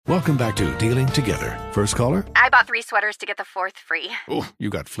Welcome back to Dealing Together. First caller? I bought 3 sweaters to get the 4th free. Oh, you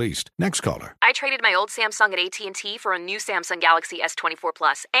got fleeced. Next caller? I traded my old Samsung at AT&T for a new Samsung Galaxy S24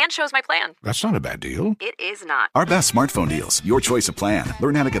 Plus and chose my plan. That's not a bad deal. It is not. Our best smartphone deals. Your choice of plan.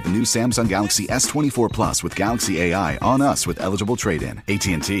 Learn how to get the new Samsung Galaxy S24 Plus with Galaxy AI on us with eligible trade-in.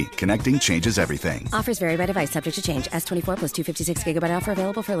 AT&T. Connecting changes everything. Offers vary by device. Subject to change. S24 plus 256 gigabyte offer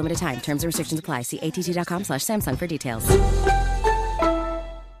available for a limited time. Terms and restrictions apply. See att.com/Samsung for details.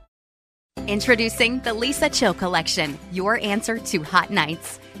 Introducing the Lisa Chill Collection, your answer to hot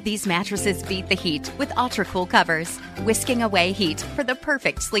nights. These mattresses beat the heat with ultra-cool covers, whisking away heat for the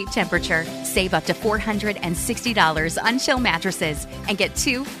perfect sleep temperature. Save up to $460 on Chill mattresses and get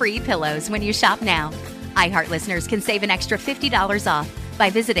 2 free pillows when you shop now. iHeart listeners can save an extra $50 off by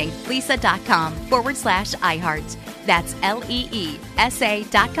visiting lisa.com/iHeart. That's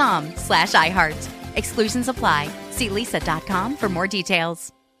LEESA.com/iHeart. Exclusions apply. See lisa.com for more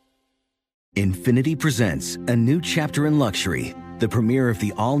details. Infiniti presents a new chapter in luxury, the premiere of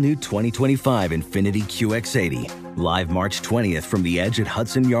the all-new 2025 Infiniti QX80, live March 20th from the Edge at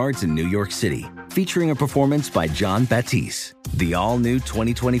Hudson Yards in New York City, featuring a performance by John Batiste. The all-new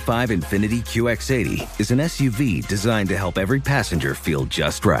 2025 Infiniti QX80 is an SUV designed to help every passenger feel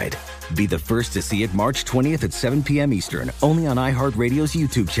just right. Be the first to see it March 20th at 7 p.m. Eastern, only on iHeartRadio's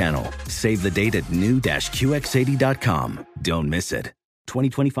YouTube channel. Save the date at new-QX80.com. Don't miss it.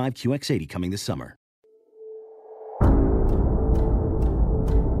 2025 QX80 coming this summer.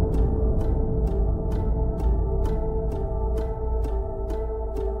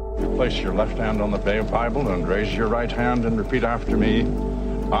 Place your left hand on the Bible and raise your right hand and repeat after me.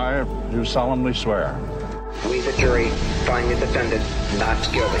 I do solemnly swear. We, the jury, find the defendant not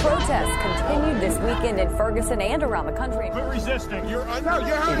guilty. Protests continued this weekend in Ferguson and around the country. Quit resisting.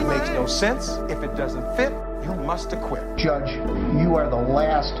 It makes no sense. If it doesn't fit, you must acquit. Judge, you are the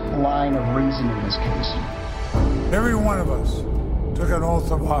last line of reason in this case. Every one of us took an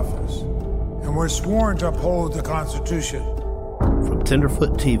oath of office, and we're sworn to uphold the Constitution. From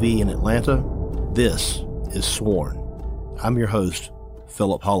Tenderfoot TV in Atlanta, this is Sworn. I'm your host,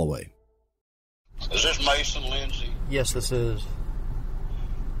 Philip Holloway. Is this Mason Lindsay? Yes, this is.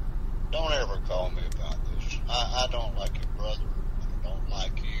 Don't ever call me about this. I don't like your brother. I don't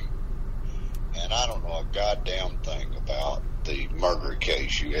like you. And I don't know a goddamn thing about the murder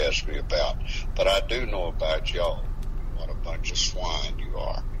case you asked me about. But I do know about y'all. What a bunch of swine you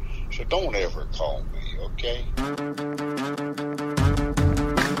are. So don't ever call me, okay?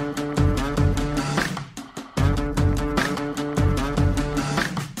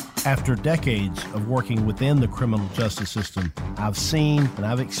 After decades of working within the criminal justice system, I've seen and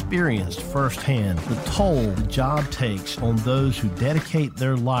I've experienced firsthand the toll the job takes on those who dedicate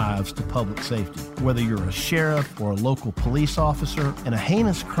their lives to public safety. Whether you're a sheriff or a local police officer and a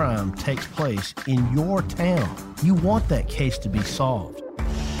heinous crime takes place in your town, you want that case to be solved.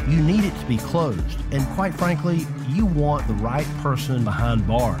 You need it to be closed, and quite frankly, you want the right person behind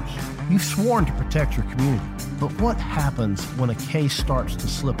bars. You've sworn to protect your community, but what happens when a case starts to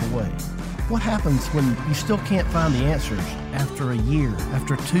slip away? What happens when you still can't find the answers after a year,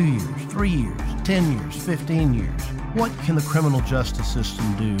 after 2 years, 3 years, 10 years, 15 years? What can the criminal justice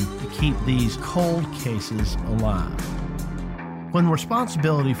system do to keep these cold cases alive? When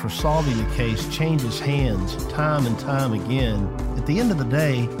responsibility for solving a case changes hands time and time again, at the end of the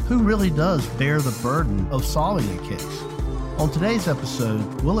day, who really does bear the burden of solving a case? On today's episode,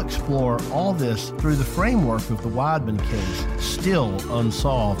 we'll explore all this through the framework of the Widemans case, still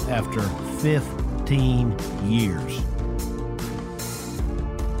unsolved after 15 years.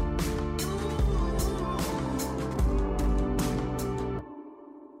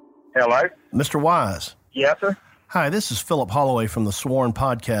 Hello? Mr. Wise. Yes, sir? Hi, this is Philip Holloway from the Sworn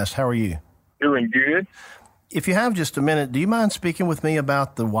Podcast. How are you? Doing good. If you have just a minute, do you mind speaking with me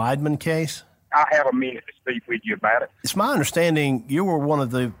about the Widemans case? I have a minute to speak with you about it. It's my understanding you were one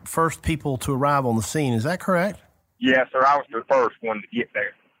of the first people to arrive on the scene. Is that correct? Yes, sir. I was the first one to get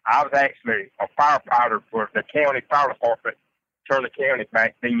there. I was actually a firefighter for the county fire department, Turner County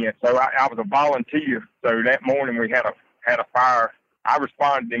back then. So I was a volunteer. So that morning we had a fire. I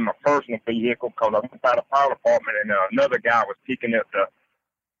responded in my personal vehicle because I was by the fire department and another guy was picking up the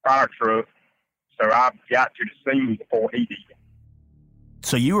fire truck. So I got to the scene before he did.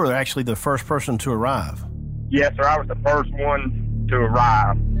 So you were actually the first person to arrive? Yes, sir. I was the first one to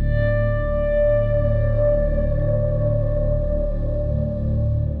arrive.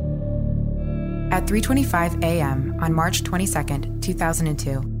 At 3:25 a.m. on March 22nd,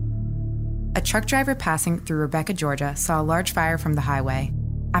 2002, a truck driver passing through Rebecca, Georgia, saw a large fire from the highway.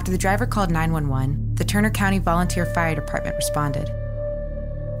 After the driver called 911, the Turner County Volunteer Fire Department responded.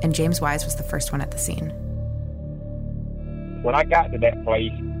 and James Wise was the first one at the scene. When I got to that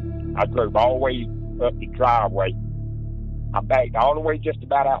place, I drove all the way up the driveway. I backed all the way just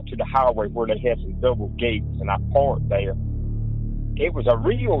about out to the highway where they had some double gates, and I parked there. It was a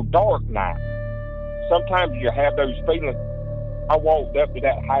real dark night. Sometimes you have those feelings. I walked up to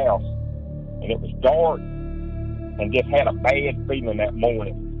that house, and it was dark, and just had a bad feeling that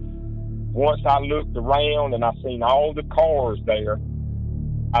morning. Once I looked around and I seen all the cars there,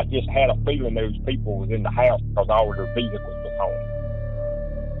 I just had a feeling those people was in the house because all of their vehicles was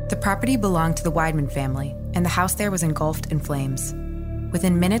home. The property belonged to the Wideman family, and the house there was engulfed in flames.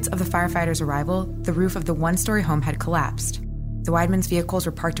 Within minutes of the firefighters' arrival, the roof of the one-story home had collapsed. The Widemans' vehicles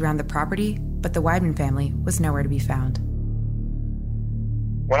were parked around the property, but the Wideman family was nowhere to be found.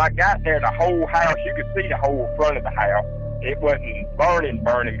 When I got there, the whole house, you could see the whole front of the house. It wasn't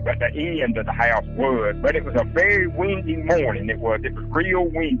burning, but the end of the house was. But it was a very windy morning. It was real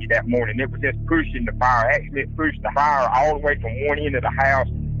windy that morning. It was just pushing the fire. Actually, it pushed the fire all the way from one end of the house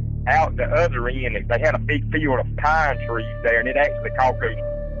out the other end. And they had a big field of pine trees there, and it actually caught those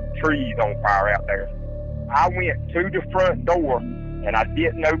trees on fire out there. I went to the front door, and I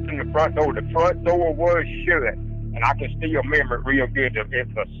didn't open the front door. The front door was shut, and I can still remember it real good.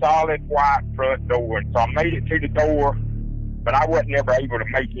 It's a solid white front door, and so I made it to the door, but I wasn't ever able to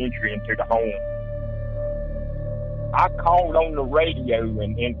make entry into the home. I called on the radio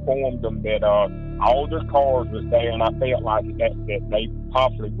and informed them that all their cars was there, and I felt like that they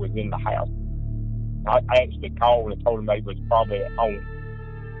possibly was in the house. I actually called and told them they was probably at home.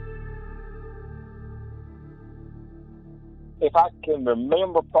 If I can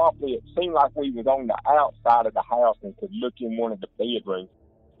remember properly, it seemed like we was on the outside of the house and could look in one of the bedrooms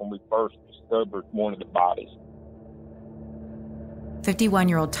when we first discovered one of the bodies.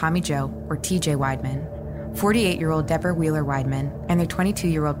 51-year-old Tommy Joe, or TJ Wideman, 48-year-old Deborah Wheeler Wideman, and their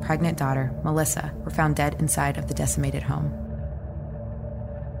 22-year-old pregnant daughter, Melissa, were found dead inside of the decimated home.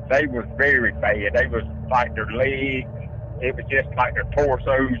 They was very bad. They was like their legs, it was just like their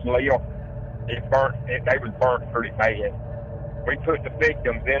torsos left. They was burnt pretty bad. We put the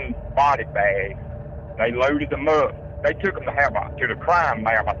victims in body bags. They loaded them up. They took them to the crime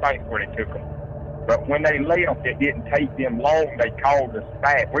lab, I think, where they took them. But when they left, it didn't take them long. They called us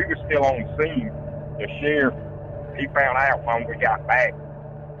back. We were still on scene. The sheriff, he found out when we got back.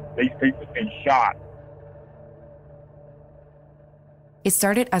 These people had been shot. It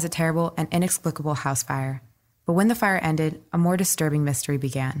started as a terrible and inexplicable house fire. But when the fire ended, a more disturbing mystery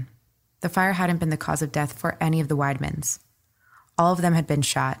began. The fire hadn't been the cause of death for any of the Widemans. All of them had been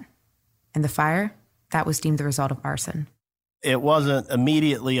shot. And the fire, that was deemed the result of arson. It wasn't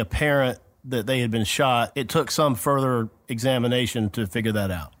immediately apparent that they had been shot. It took some further examination to figure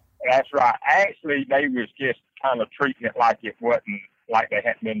that out. That's right. Actually, they was just kind of treating it like it wasn't like they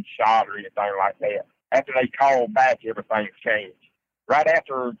hadn't been shot or anything like that. After they called back, everything changed. Right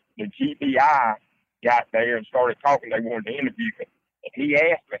after the GBI got there and started talking, they wanted to interview me. And he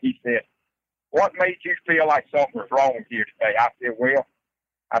asked me, he said, "What made you feel like something was wrong here today?" I said, "Well,"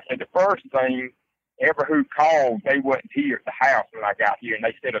 I said, "the first thing, ever who called, they wasn't here at the house when I got here, and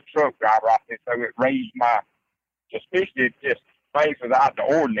they said a truck driver." I said, so it raised my suspicion. It just things was out of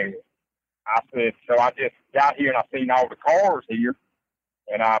the ordinary. I said, so I just got here and I seen all the cars here,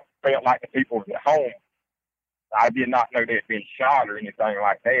 and I felt like the people was at home. I did not know they'd been shot or anything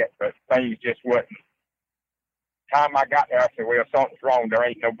like that, but things just wasn't. Time I got there, I said, well, something's wrong. There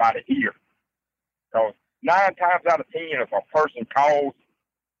ain't nobody here. Because 9 times out of 10, if a person calls,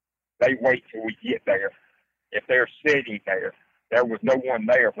 they wait till we get there. If they're sitting there, there was no one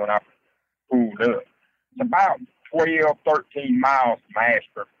there when I pulled up. It's about 12, 13 miles from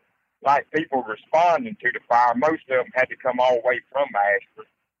Ashford. Like people responding to the fire, most of them had to come all the way from Ashford.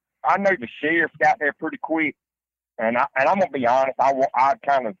 I know the sheriff got there pretty quick, and I'm going to be honest, I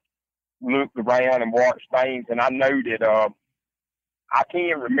kind of looked around and watched things, and I know that I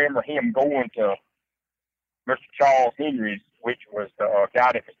can remember him going to Mr. Charles Henry's, which was the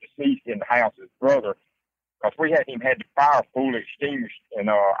guy that was deceased in the house, his brother, because we had the fire fully extinguished,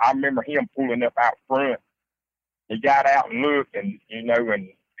 and I remember him pulling up out front. He got out and looked, and and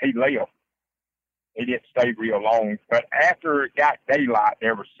he left. He didn't stay real long, but after it got daylight,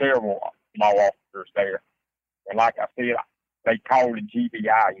 there were several law officers there, and like I said, they called the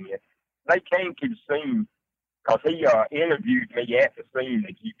GBI in. They came to the scene because he interviewed me at the scene.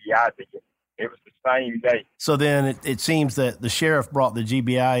 The GBI did. It was the same day. So then it seems that the sheriff brought the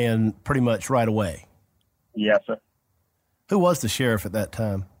GBI in pretty much right away. Yes, sir. Who was the sheriff at that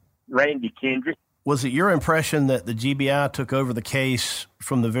time? Randy Kendrick. Was it your impression that the GBI took over the case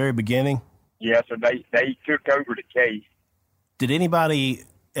from the very beginning? Yes, sir. They took over the case. Did anybody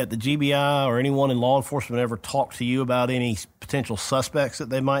at the GBI or anyone in law enforcement ever talk to you about any potential suspects that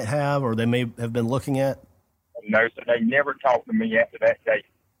they might have or they may have been looking at? No, so they never talked to me after that day.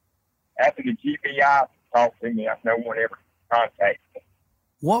 After the GBI talked to me, no one ever contacted me.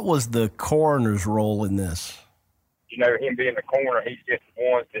 What was the coroner's role in this? You know, him being the coroner, he's just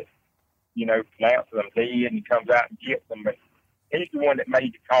the one that, you know, pronounces them dead and comes out and gets them. But he's the one that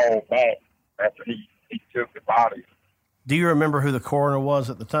made the call back after he took the bodies. Do you remember who the coroner was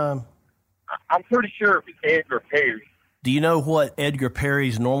at the time? I'm pretty sure it was Edgar Perry. Do you know what Edgar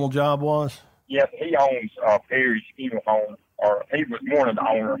Perry's normal job was? Yes, he owns Perry's Funeral Home, or he was one of the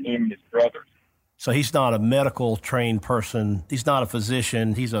owners, him and his brothers. So he's not a medical trained person. He's not a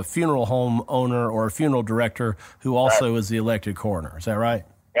physician. He's a funeral home owner or a funeral director who also is the elected coroner. Is that right?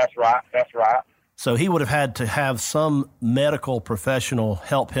 That's right. That's right. So he would have had to have some medical professional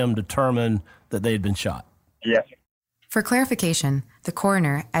help him determine that they had been shot. Yes. For clarification, the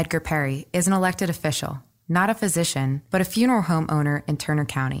coroner, Edgar Perry, is an elected official, not a physician, but a funeral home owner in Turner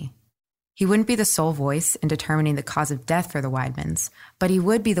County. He wouldn't be the sole voice in determining the cause of death for the Widemans, but he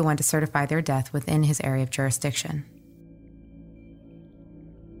would be the one to certify their death within his area of jurisdiction.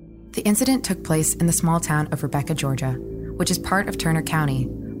 The incident took place in the small town of Rebecca, Georgia, which is part of Turner County,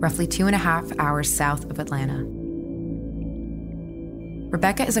 roughly 2.5 hours south of Atlanta.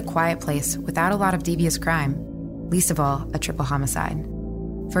 Rebecca is a quiet place without a lot of devious crime, least of all a triple homicide.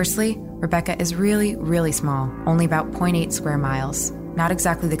 Firstly, Rebecca is really, really small, only about 0.8 square miles. Not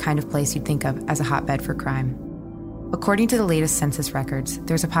exactly the kind of place you'd think of as a hotbed for crime. According to the latest census records,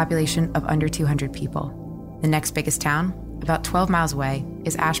 there's a population of under 200 people. The next biggest town, about 12 miles away,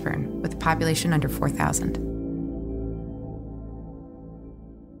 is Ashburn, with a population under 4,000.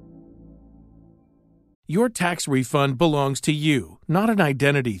 Your tax refund belongs to you, not an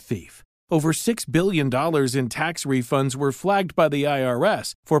identity thief. Over $6 billion in tax refunds were flagged by the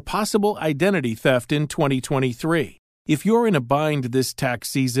IRS for possible identity theft in 2023. If you're in a bind this tax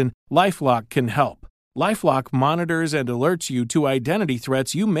season, LifeLock can help. LifeLock monitors and alerts you to identity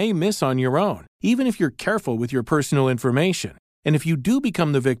threats you may miss on your own, even if you're careful with your personal information. And if you do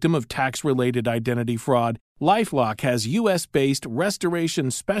become the victim of tax-related identity fraud, LifeLock has U.S.-based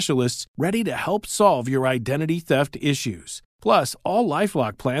restoration specialists ready to help solve your identity theft issues. Plus, all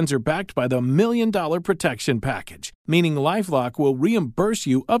LifeLock plans are backed by the $1 Million Protection Package, meaning LifeLock will reimburse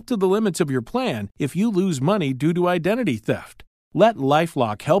you up to the limits of your plan if you lose money due to identity theft. Let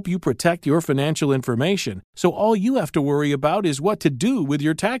LifeLock help you protect your financial information, so all you have to worry about is what to do with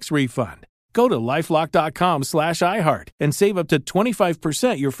your tax refund. Go to LifeLock.com/iHeart and save up to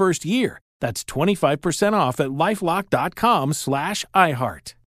 25% your first year. That's 25% off at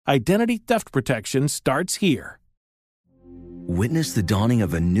LifeLock.com/iHeart. Identity theft protection starts here. Witness the dawning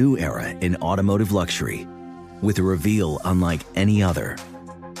of a new era in automotive luxury with a reveal unlike any other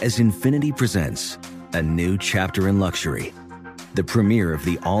as Infiniti presents a new chapter in luxury, the premiere of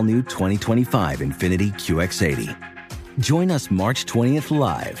the all-new 2025 Infiniti QX80. Join us March 20th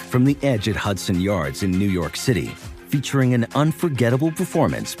live from the Edge at Hudson Yards in New York City, featuring an unforgettable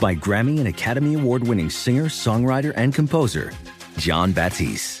performance by Grammy and Academy Award-winning singer, songwriter, and composer, Jon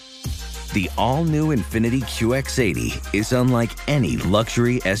Batiste. The all-new Infiniti QX80 is unlike any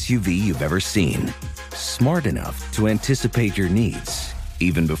luxury SUV you've ever seen. Smart enough to anticipate your needs,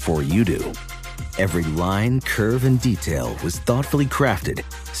 even before you do. Every line, curve, and detail was thoughtfully crafted,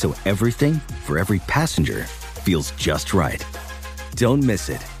 so everything for every passenger feels just right. Don't miss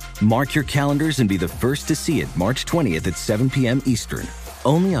it. Mark your calendars and be the first to see it March 20th at 7 p.m. Eastern,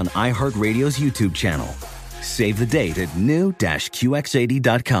 only on iHeartRadio's YouTube channel. Save the date at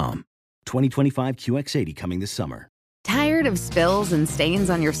new-QX80.com. 2025 QX80 coming this summer. Tired of spills and stains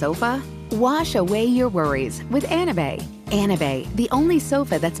on your sofa? Wash away your worries with Anabay. Anabay, the only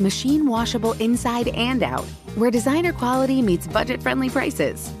sofa that's machine washable inside and out, where designer quality meets budget-friendly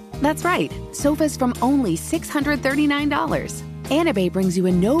prices. That's right, sofas from only $639. Anabay brings you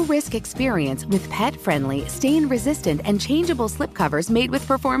a no-risk experience with pet-friendly, stain-resistant, and changeable slipcovers made with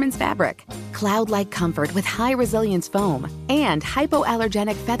performance fabric, cloud-like comfort with high-resilience foam, and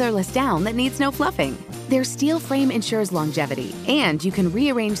hypoallergenic featherless down that needs no fluffing. Their steel frame ensures longevity, and you can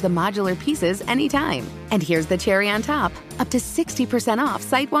rearrange the modular pieces anytime. And here's the cherry on top, up to 60% off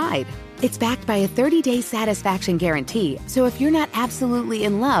site-wide. It's backed by a 30-day satisfaction guarantee, so if you're not absolutely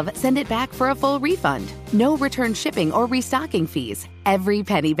in love, send it back for a full refund. No return shipping or restocking fees. Every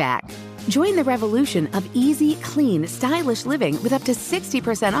penny back. Join the revolution of easy, clean, stylish living with up to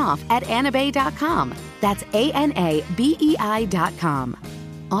 60% off at Anabay.com. That's ANABEI.com.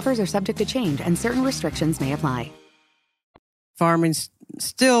 Offers are subject to change and certain restrictions may apply. Farming's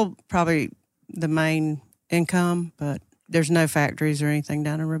still probably the main income, but There's no factories or anything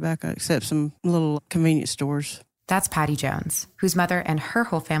down in Rebecca except some little convenience stores. That's Patty Jones, whose mother and her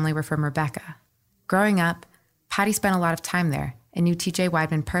whole family were from Rebecca. Growing up, Patty spent a lot of time there and knew TJ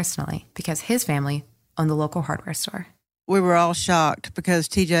Wideman personally because his family owned the local hardware store. We were all shocked because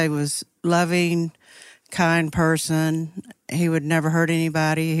TJ was loving, kind person. He would never hurt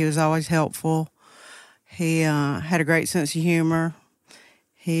anybody. He was always helpful. He had a great sense of humor.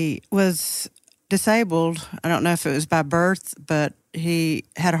 He was disabled. I don't know if it was by birth, but he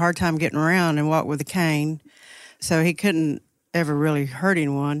had a hard time getting around and walked with a cane, so he couldn't ever really hurt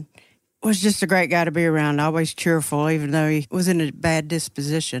anyone. Was just a great guy to be around, always cheerful, even though he was in a bad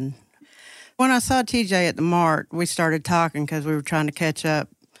disposition. When I saw TJ at the mart, we started talking because we were trying to catch up,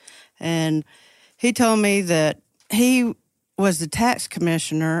 and he told me that he was the tax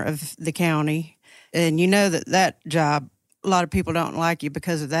commissioner of the county, and you know that job, a lot of people don't like you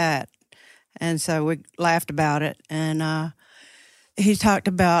because of that. And so we laughed about it, and he talked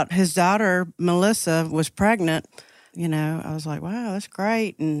about his daughter, Melissa, was pregnant. You know, I was like, wow, that's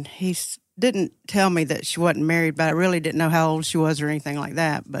great. And he didn't tell me that she wasn't married, but I really didn't know how old she was or anything like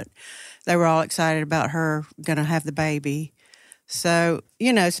that. But they were all excited about her going to have the baby. So,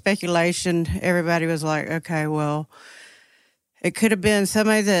 you know, speculation, everybody was like, okay, well, it could have been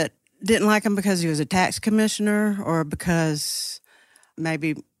somebody that didn't like him because he was a tax commissioner or because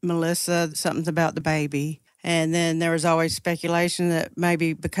maybe Melissa, something about the baby. And then there was always speculation that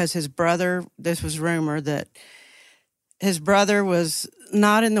maybe because his brother, this was rumor, that his brother was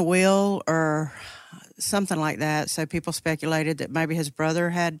not in the will or something like that. So people speculated that maybe his brother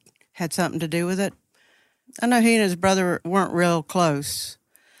had something to do with it. I know he and his brother weren't real close.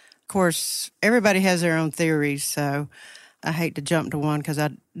 Of course, everybody has their own theories, so I hate to jump to one because I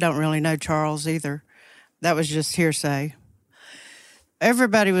don't really know Charles either. That was just hearsay.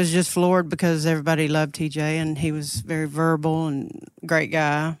 Everybody was just floored because everybody loved TJ, and he was very verbal and great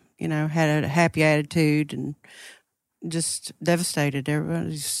guy, you know, had a happy attitude and just devastated.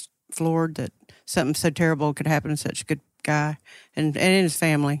 Everybody's floored that something so terrible could happen to such a good guy and in his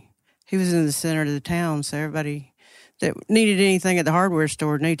family. He was in the center of the town, so everybody that needed anything at the hardware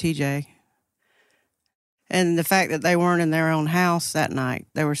store knew TJ. And the fact that they weren't in their own house that night,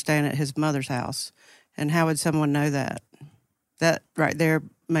 they were staying at his mother's house. And how would someone know that? That right there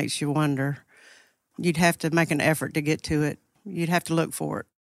makes you wonder. You'd have to make an effort to get to it. You'd have to look for it.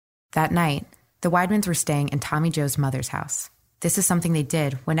 That night, the Widemans were staying in Tommy Joe's mother's house. This is something they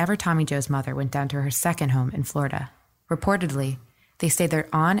did whenever Tommy Joe's mother went down to her second home in Florida. Reportedly, they stayed there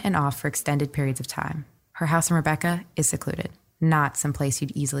on and off for extended periods of time. Her house in Rebecca is secluded, not someplace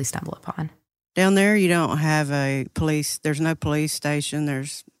you'd easily stumble upon. Down there, you don't have there's no police station.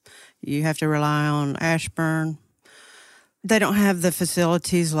 You have to rely on Ashburn. They don't have the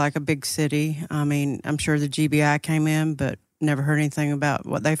facilities like a big city. I mean, I'm sure the GBI came in, but never heard anything about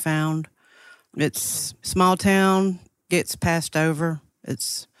what they found. It's small town, gets passed over.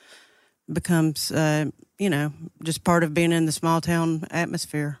 It's becomes, just part of being in the small town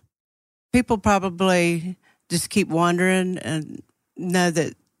atmosphere. People probably just keep wondering and know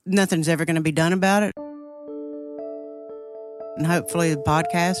that nothing's ever going to be done about it. And hopefully the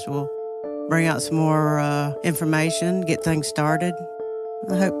podcast will bring out some more information, get things started.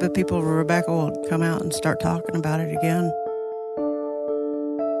 I hope the people of Rebecca will come out and start talking about it again.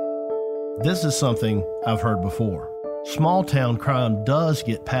 This is something I've heard before. Small town crime does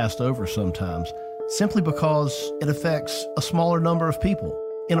get passed over sometimes, simply because it affects a smaller number of people.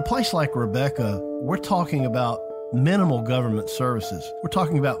 In a place like Rebecca, we're talking about minimal government services. We're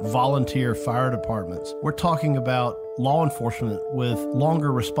talking about volunteer fire departments. We're talking about law enforcement with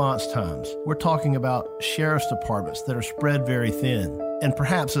longer response times. We're talking about sheriff's departments that are spread very thin, and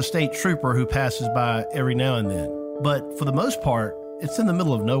perhaps a state trooper who passes by every now and then. But for the most part, it's in the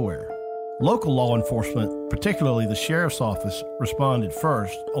middle of nowhere. Local law enforcement, particularly the sheriff's office, responded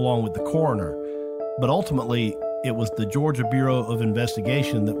first, along with the coroner. But ultimately, it was the Georgia Bureau of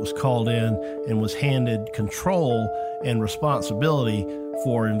Investigation that was called in and was handed control and responsibility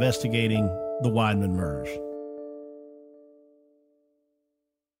for investigating the Wideman murders.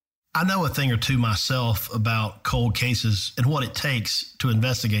 I know a thing or two myself about cold cases and what it takes to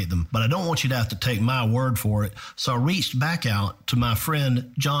investigate them, but I don't want you to have to take my word for it. So I reached back out to my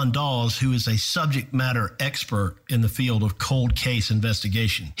friend John Dawes, who is a subject matter expert in the field of cold case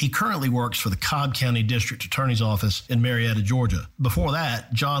investigation. He currently works for the Cobb County District Attorney's Office in Marietta, Georgia. Before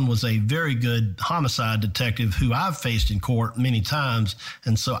that, John was a very good homicide detective who I've faced in court many times,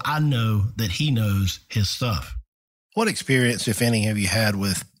 and so I know that he knows his stuff. What experience, if any, have you had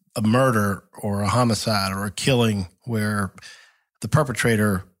with a murder or a homicide or a killing where the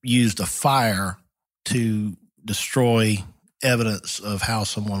perpetrator used a fire to destroy evidence of how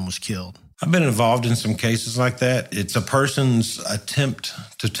someone was killed? I've been involved in some cases like that. It's a person's attempt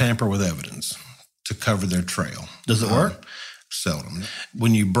to tamper with evidence to cover their trail. Does it work? Seldom.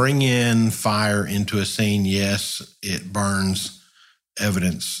 When you bring in fire into a scene, yes, it burns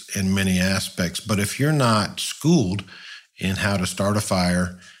evidence in many aspects. But if you're not schooled in how to start a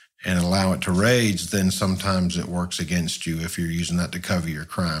fire and allow it to rage, then sometimes it works against you if you're using that to cover your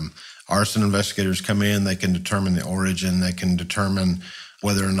crime. Arson investigators come in, they can determine the origin, they can determine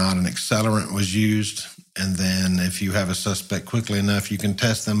whether or not an accelerant was used. And then if you have a suspect quickly enough, you can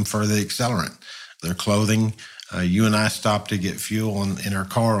test them for the accelerant. Their clothing. You and I stop to get fuel in our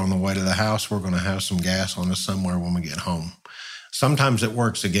car on the way to the house. We're going to have some gas on us somewhere when we get home. Sometimes it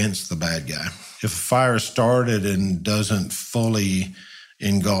works against the bad guy. If a fire started and doesn't fully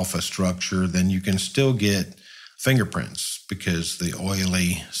engulf a structure, then you can still get fingerprints because the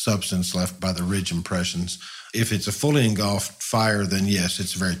oily substance left by the ridge impressions. If it's a fully engulfed fire, then yes,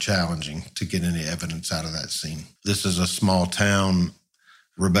 it's very challenging to get any evidence out of that scene. This is a small town.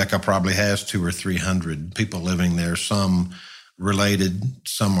 Rebecca probably has 200 or 300 people living there, some related,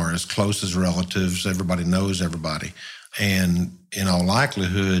 some are as close as relatives. Everybody knows everybody. And in all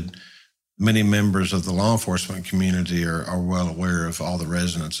likelihood, many members of the law enforcement community are well aware of all the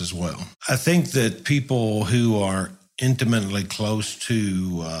residents as well. I think that people who are intimately close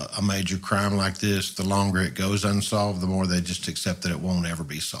to a major crime like this, the longer it goes unsolved, the more they just accept that it won't ever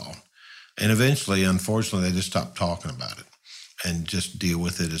be solved. And eventually, unfortunately, they just stop talking about it and just deal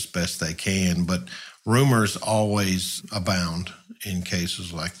with it as best they can. But rumors always abound in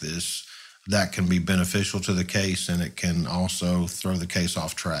cases like this. That can be beneficial to the case, and it can also throw the case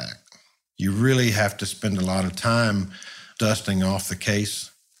off track. You really have to spend a lot of time dusting off the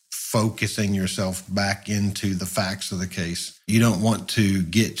case, focusing yourself back into the facts of the case. You don't want to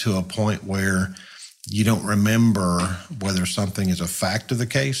get to a point where you don't remember whether something is a fact of the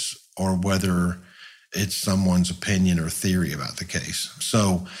case or whether it's someone's opinion or theory about the case.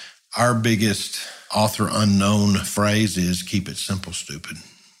 So our biggest author unknown phrase is keep it simple, stupid,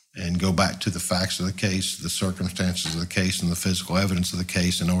 and go back to the facts of the case, the circumstances of the case, and the physical evidence of the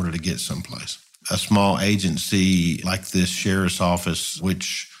case in order to get someplace. A small agency like this sheriff's office,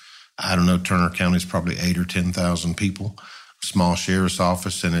 which, I don't know, Turner County is probably 8,000 or 10,000 people, small sheriff's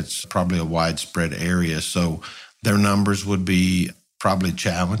office, and it's probably a widespread area. So their numbers would be probably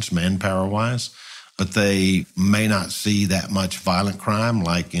challenged manpower-wise, but they may not see that much violent crime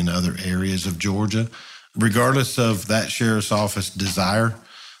like in other areas of Georgia. Regardless of that sheriff's office desire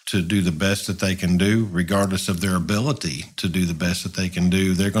to do the best that they can do, regardless of their ability to do the best that they can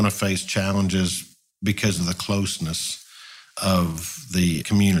do, they're going to face challenges because of the closeness of the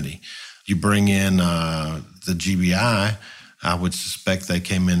community. You bring in the GBI, I would suspect they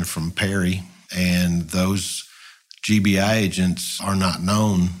came in from Perry, and those GBI agents are not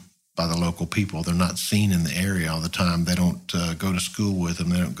known by the local people. They're not seen in the area all the time. They don't go to school with them.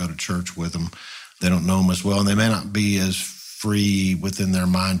 They don't go to church with them. They don't know them as well, and they may not be as free within their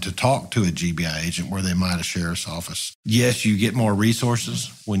mind to talk to a GBI agent where they might a sheriff's office. Yes, you get more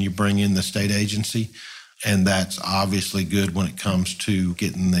resources when you bring in the state agency, and that's obviously good when it comes to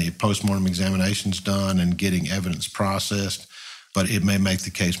getting the postmortem examinations done and getting evidence processed, but it may make the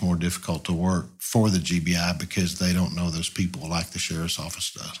case more difficult to work for the GBI because they don't know those people like the sheriff's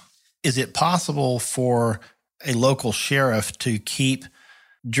office does. Is it possible for a local sheriff to keep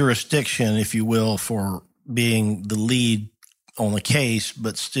jurisdiction, if you will, for being the lead on the case,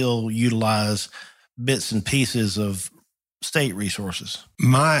 but still utilize bits and pieces of state resources?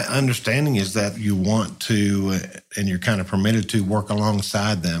 My understanding is that you want to, and you're kind of permitted to, work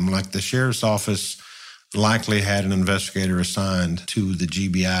alongside them. Like the sheriff's office likely had an investigator assigned to the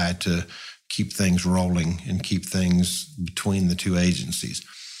GBI to keep things rolling and keep things between the two agencies.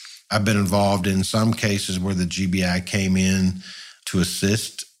 I've been involved in some cases where the GBI came in to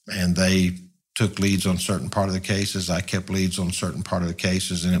assist, and they took leads on certain part of the cases. I kept leads on certain part of the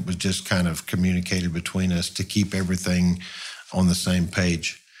cases, and it was just kind of communicated between us to keep everything on the same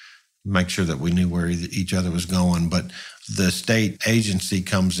page, make sure that we knew where each other was going. But the state agency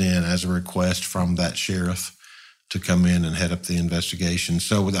comes in as a request from that sheriff to come in and head up the investigation.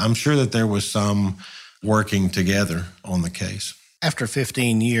 So I'm sure that there was some working together on the case. After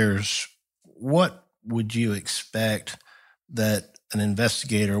 15 years, what would you expect that an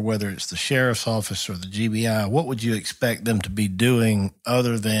investigator, whether it's the sheriff's office or the GBI, what would you expect them to be doing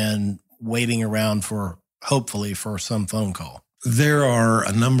other than waiting around for, hopefully, for some phone call? There are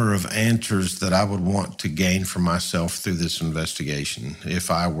a number of answers that I would want to gain for myself through this investigation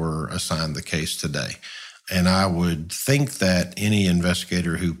if I were assigned the case today. And I would think that any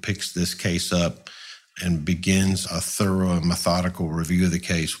investigator who picks this case up and begins a thorough and methodical review of the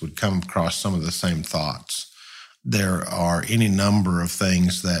case would come across some of the same thoughts. There are any number of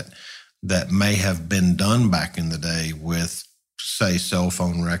things that may have been done back in the day with, say, cell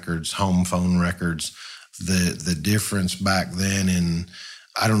phone records, home phone records. The difference back then in,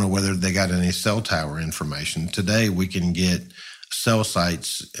 I don't know whether they got any cell tower information. Today we can get cell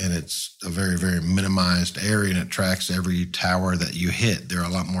sites, and it's a very, very minimized area, and it tracks every tower that you hit. There are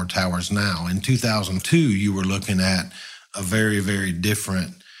a lot more towers now. In 2002, you were looking at a very, very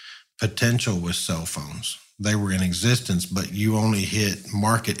different potential with cell phones. They were in existence, but you only hit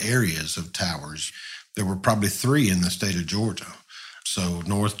market areas of towers. There were probably 3 in the state of Georgia. So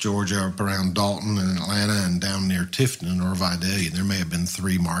North Georgia, up around Dalton and Atlanta, and down near Tifton or Vidalia, there may have been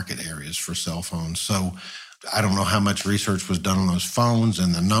 3 market areas for cell phones. So I don't know how much research was done on those phones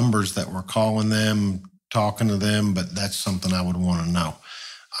and the numbers that were calling them, talking to them, but that's something I would want to know.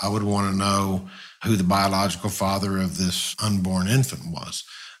 I would want to know who the biological father of this unborn infant was.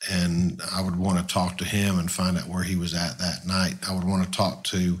 And I would want to talk to him and find out where he was at that night. I would want to talk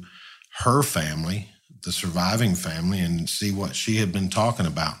to her family, the surviving family, and see what she had been talking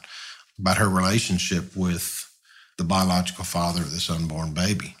about her relationship with the biological father of this unborn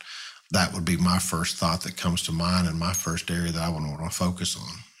baby. That would be my first thought that comes to mind and my first area that I would want to focus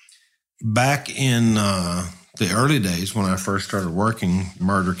on. Back in the early days when I first started working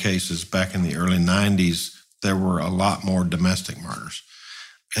murder cases back in the early 90s, there were a lot more domestic murders.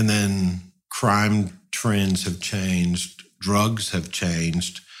 And then crime trends have changed, drugs have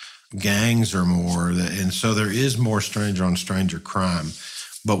changed, gangs are more, and so there is more stranger on stranger crime.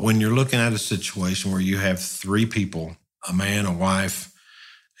 But when you're looking at a situation where you have 3 people, a man, a wife,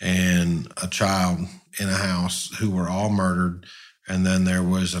 and a child in a house who were all murdered, and then there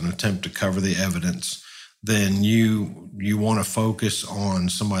was an attempt to cover the evidence, then you want to focus on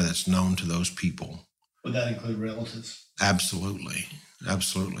somebody that's known to those people. Would that include relatives? Absolutely.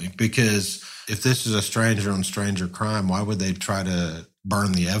 Absolutely. Because if this is a stranger on stranger crime, why would they try to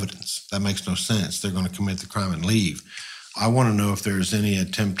burn the evidence? That makes no sense. They're going to commit the crime and leave. I want to know if there's any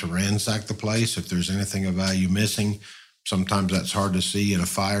attempt to ransack the place, if there's anything of value missing. Sometimes that's hard to see in a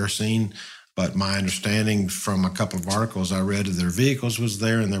fire scene, but my understanding from a couple of articles I read of their vehicles was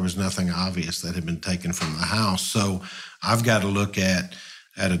there, and there was nothing obvious that had been taken from the house. So I've got to look at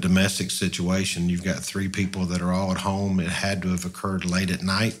a domestic situation. You've got 3 people that are all at home. It had to have occurred late at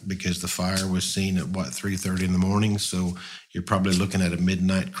night because the fire was seen at 3:30 in the morning. So you're probably looking at a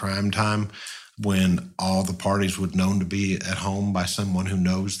midnight crime time when all the parties would known to be at home by someone who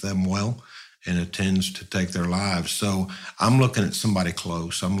knows them well and intends to take their lives. So I'm looking at somebody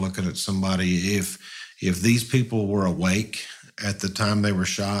close. I'm looking at somebody, if these people were awake at the time they were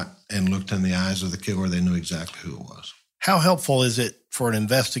shot and looked in the eyes of the killer, they knew exactly who it was. How helpful is it for an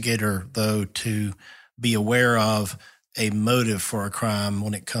investigator, though, to be aware of a motive for a crime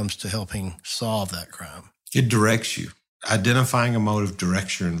when it comes to helping solve that crime? It directs you. Identifying a motive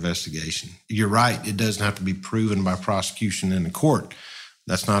directs your investigation. You're right. It doesn't have to be proven by prosecution in the court.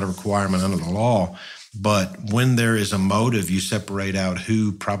 That's not a requirement under the law. But when there is a motive, you separate out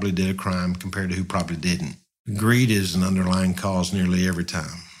who probably did a crime compared to who probably didn't. Greed is an underlying cause nearly every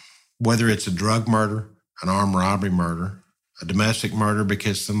time. Whether it's a drug murder, an armed robbery murder, a domestic murder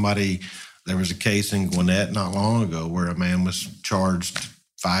because there was a case in Gwinnett not long ago where a man was charged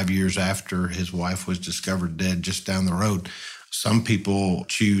 5 years after his wife was discovered dead just down the road. Some people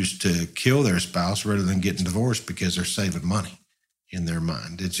choose to kill their spouse rather than getting divorced because they're saving money in their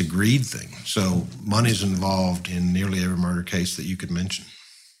mind. It's a greed thing. So money's involved in nearly every murder case that you could mention.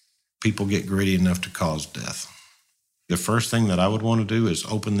 People get greedy enough to cause death. The first thing that I would want to do is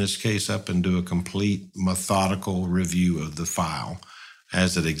open this case up and do a complete methodical review of the file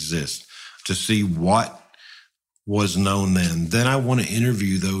as it exists to see what was known then. Then I want to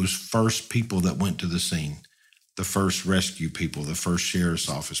interview those first people that went to the scene, the first rescue people, the first sheriff's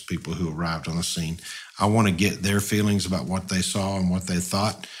office people who arrived on the scene. I want to get their feelings about what they saw and what they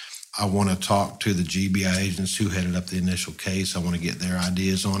thought. I want to talk to the GBI agents who headed up the initial case. I want to get their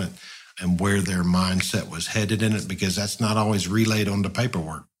ideas on it and where their mindset was headed in it, because that's not always relayed on the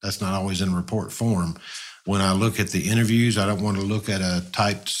paperwork. That's not always in report form. When I look at the interviews, I don't want to look at a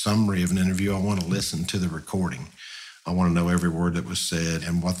typed summary of an interview. I want to listen to the recording. I want to know every word that was said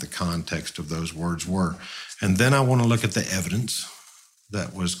and what the context of those words were. And then I want to look at the evidence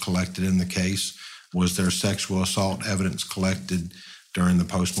that was collected in the case. Was there sexual assault evidence collected during the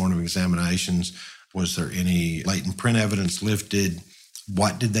postmortem examinations? Was there any latent print evidence lifted?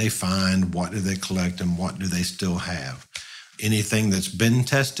 What did they find? What did they collect? And what do they still have? Anything that's been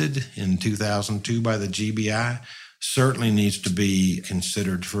tested in 2002 by the GBI certainly needs to be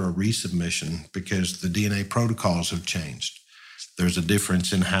considered for a resubmission because the DNA protocols have changed. There's a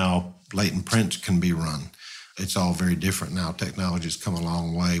difference in how latent prints can be run. It's all very different now. Technology's come a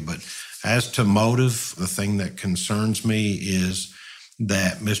long way. But as to motive, the thing that concerns me is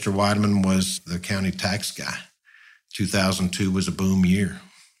that Mr. Wideman was the county tax guy. 2002 was a boom year.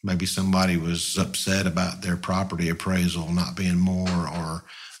 Maybe somebody was upset about their property appraisal not being more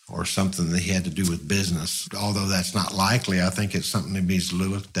or something that he had to do with business. Although that's not likely, I think it's something that needs to be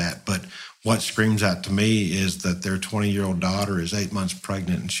looked at. But what screams out to me is that their 20-year-old daughter is 8 months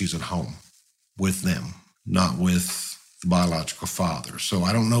pregnant and she's at home with them, not with the biological father. So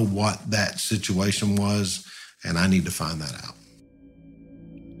I don't know what that situation was, and I need to find that out.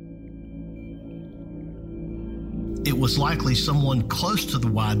 It was likely someone close to the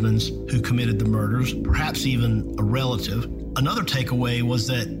Widemans who committed the murders, perhaps even a relative. Another takeaway was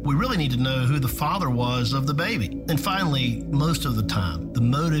that we really need to know who the father was of the baby. And finally, most of the time, the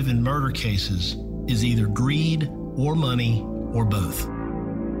motive in murder cases is either greed or money or both.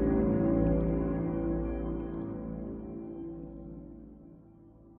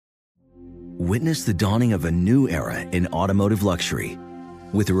 Witness the dawning of a new era in automotive luxury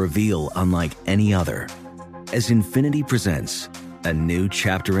with a reveal unlike any other as Infiniti presents a new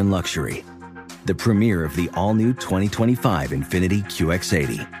chapter in luxury, the premiere of the all-new 2025 Infiniti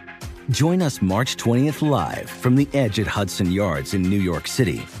QX80. Join us March 20th live from the Edge at Hudson Yards in New York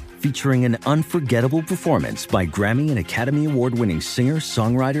City, featuring an unforgettable performance by Grammy and Academy Award-winning singer,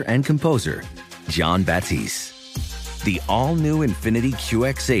 songwriter, and composer, Jon Batiste. The all-new Infiniti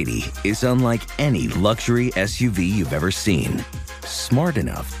QX80 is unlike any luxury SUV you've ever seen. Smart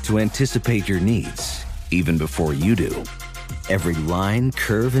enough to anticipate your needs, even before you do. Every line,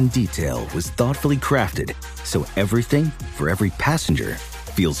 curve, and detail was thoughtfully crafted so everything for every passenger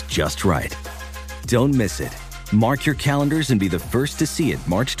feels just right. Don't miss it. Mark your calendars and be the first to see it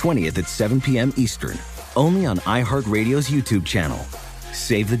March 20th at 7 p.m. Eastern, only on iHeartRadio's YouTube channel.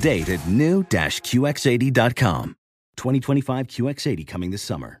 Save the date at new-QX80.com. 2025 QX80 coming this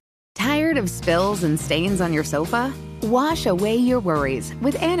summer. Tired of spills and stains on your sofa? Wash away your worries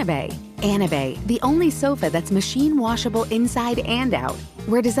with Anabay. Anabay, the only sofa that's machine washable inside and out,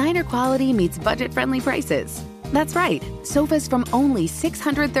 where designer quality meets budget-friendly prices. That's right, sofas from only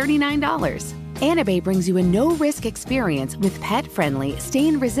 $639. Anabay brings you a no-risk experience with pet-friendly,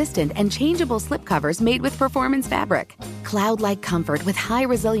 stain-resistant, and changeable slipcovers made with performance fabric, cloud-like comfort with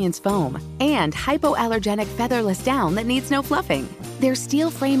high-resilience foam, and hypoallergenic featherless down that needs no fluffing. Their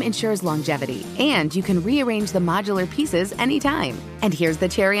steel frame ensures longevity, and you can rearrange the modular pieces anytime. And here's the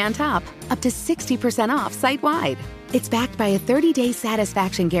cherry on top, up to 60% off site-wide. It's backed by a 30-day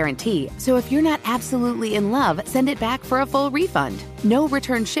satisfaction guarantee, so if you're not absolutely in love, send it back for a full refund. No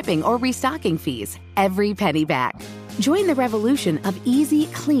return shipping or restocking fees. Every penny back. Join the revolution of easy,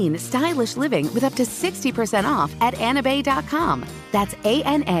 clean, stylish living with up to 60% off at anabay.com. That's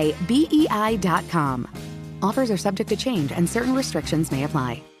ANABEI.com. Offers are subject to change and certain restrictions may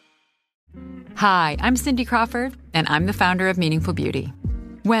apply. Hi, I'm Cindy Crawford, and I'm the founder of Meaningful Beauty.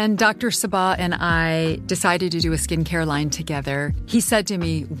 When Dr. Sabah and I decided to do a skincare line together, he said to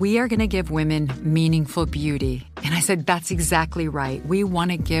me, we are going to give women meaningful beauty. And I said, that's exactly right. We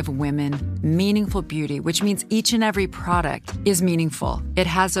want to give women meaningful beauty, which means each and every product is meaningful. It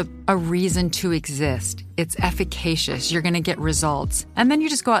has a reason to exist. It's efficacious. You're going to get results. And then you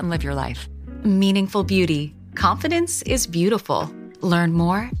just go out and live your life. Meaningful Beauty. Confidence is beautiful. Learn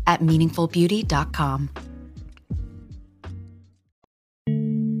more at meaningfulbeauty.com.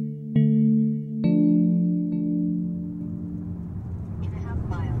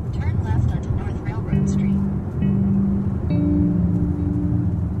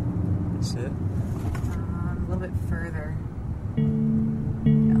 That's it? A little bit further. Yeah,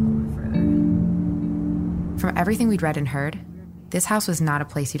 a little bit further. From everything we'd read and heard, this house was not a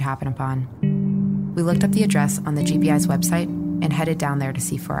place you'd happen upon. We looked up the address on the GBI's website and headed down there to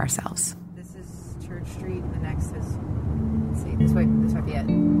see for ourselves. This is Church Street, and the next is, let's see, this might be it.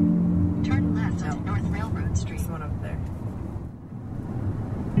 Turn left onto North Railroad Street. This one over there.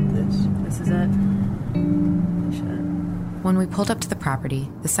 This is it. When we pulled up to the property,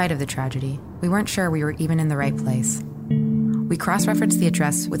 the site of the tragedy, we weren't sure we were even in the right place. We cross-referenced the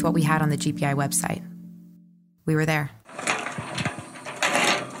address with what we had on the GPI website. We were there.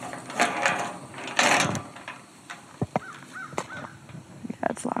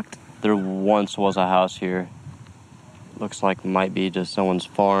 Yeah, it's locked. There once was a house here. Looks like it might be just someone's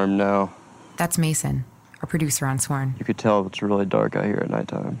farm now. That's Mason, our producer on Sworn. You could tell it's really dark out here at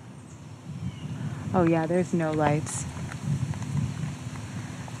nighttime. Oh yeah, there's no lights.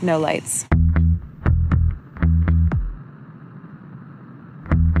 No lights.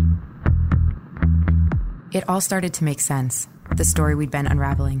 It all started to make sense, the story we'd been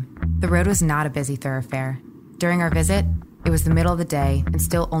unraveling. The road was not a busy thoroughfare. During our visit, it was the middle of the day and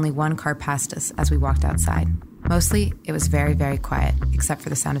still only one car passed us as we walked outside. Mostly, it was very, very quiet, except for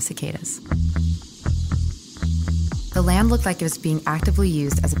the sound of cicadas. The land looked like it was being actively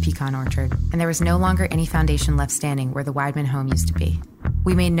used as a pecan orchard, and there was no longer any foundation left standing where the Wideman home used to be.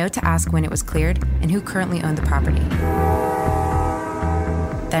 We made note to ask when it was cleared and who currently owned the property.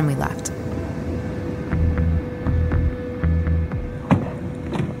 Then we left.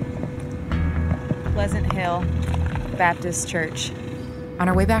 Pleasant Hill Baptist Church. On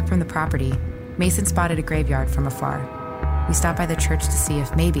our way back from the property, Mason spotted a graveyard from afar. We stopped by the church to see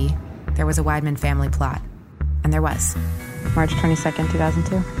if maybe there was a Wideman family plot. And there was. March 22nd,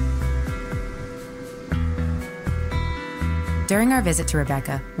 2002. During our visit to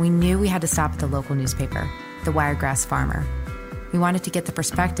Rebecca, we knew we had to stop at the local newspaper, the Wiregrass Farmer. We wanted to get the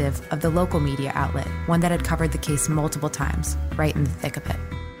perspective of the local media outlet, one that had covered the case multiple times, right in the thick of it.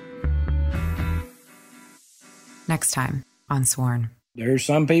 Next time on Sworn. There's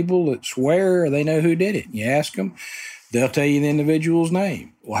some people that swear they know who did it. You ask them, they'll tell you the individual's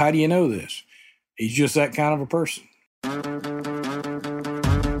name. Well, how do you know this? He's just that kind of a person.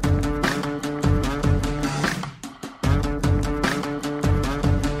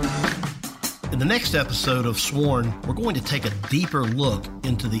 In the next episode of Sworn, we're going to take a deeper look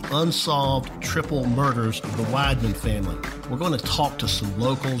into the unsolved triple murders of the Wideman family. We're going to talk to some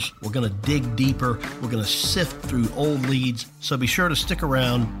locals. We're going to dig deeper. We're going to sift through old leads. So be sure to stick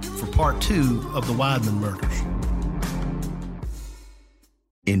around for part 2 of the Wideman murders.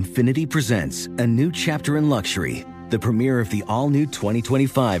 Infiniti presents a new chapter in luxury, the premiere of the all-new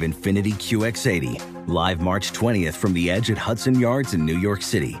 2025 Infiniti QX80, live March 20th from the Edge at Hudson Yards in New York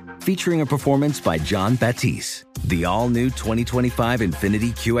City, featuring a performance by John Batiste. The all-new 2025 Infiniti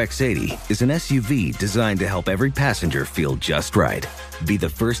QX80 is an SUV designed to help every passenger feel just right. Be the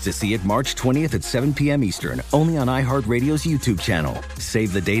first to see it March 20th at 7 p.m. Eastern, only on iHeartRadio's YouTube channel.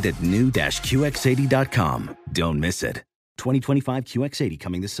 Save the date at new-QX80.com. Don't miss it. 2025 QX80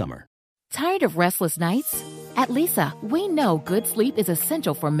 coming this summer. Tired of restless nights? At Leesa, we know good sleep is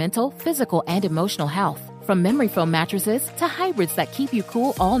essential for mental, physical, and emotional health. From memory foam mattresses to hybrids that keep you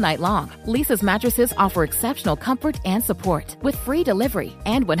cool all night long, Leesa's mattresses offer exceptional comfort and support with free delivery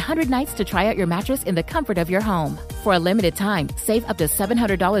and 100 nights to try out your mattress in the comfort of your home. For a limited time, save up to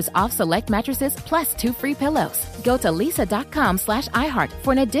 $700 off select mattresses plus 2 free pillows. Go to leesa.com/iHeart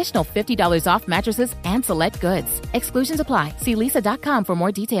for an additional $50 off mattresses and select goods. Exclusions apply. See leesa.com for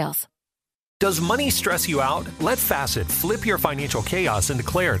more details. Does money stress you out? Let Facet flip your financial chaos into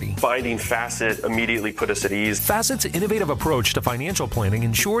clarity. Finding Facet immediately put us at ease. Facet's innovative approach to financial planning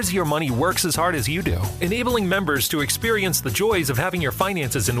ensures your money works as hard as you do, enabling members to experience the joys of having your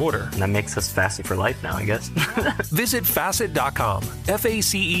finances in order. And that makes us Facet for life now, I guess. Visit Facet.com,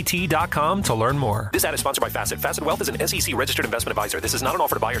 FACET.com to learn more. This ad is sponsored by Facet. Facet Wealth is an SEC registered investment advisor. This is not an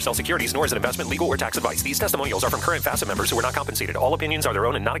offer to buy or sell securities, nor is it investment, legal, or tax advice. These testimonials are from current Facet members who are not compensated. All opinions are their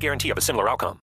own and not a guarantee of a similar outcome.